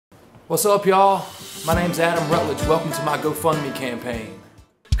What's up, y'all? My name's Adam Rutledge. Welcome to my GoFundMe campaign.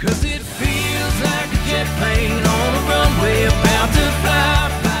 'Cause it feels like a jet plane on a runway about to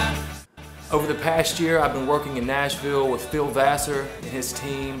fly. Over the past year, I've been working in Nashville with Phil Vassar and his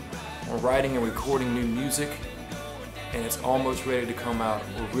team on writing and recording new music, and it's almost ready to come out.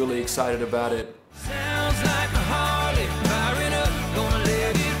 We're really excited about it. Sounds like a Harley firing up, gonna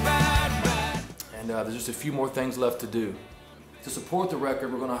let it ride. And there's just a few more things left to do. To support the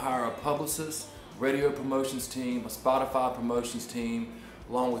record, we're going to hire a publicist, radio promotions team, a Spotify promotions team,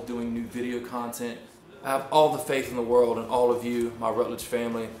 along with doing new video content. I have all the faith in the world in all of you, my Rutledge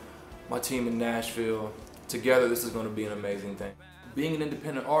family, my team in Nashville. Together, this is going to be an amazing thing. Being an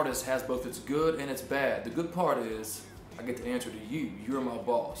independent artist has both its good and its bad. The good part is I get to answer to you. You're my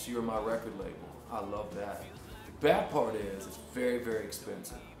boss. You're my record label. I love that. The bad part is it's very, very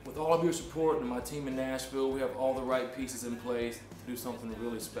expensive. With all of your support and my team in Nashville, we have all the right pieces in place to do something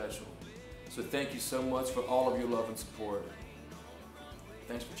really special. So thank you so much for all of your love and support.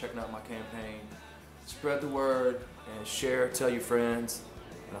 Thanks for checking out my campaign. Spread the word and share, tell your friends,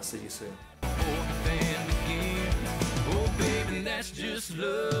 and I'll see you soon. Oh baby, that's just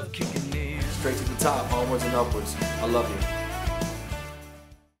love kicking in. Straight to the top, onwards and upwards. I love you.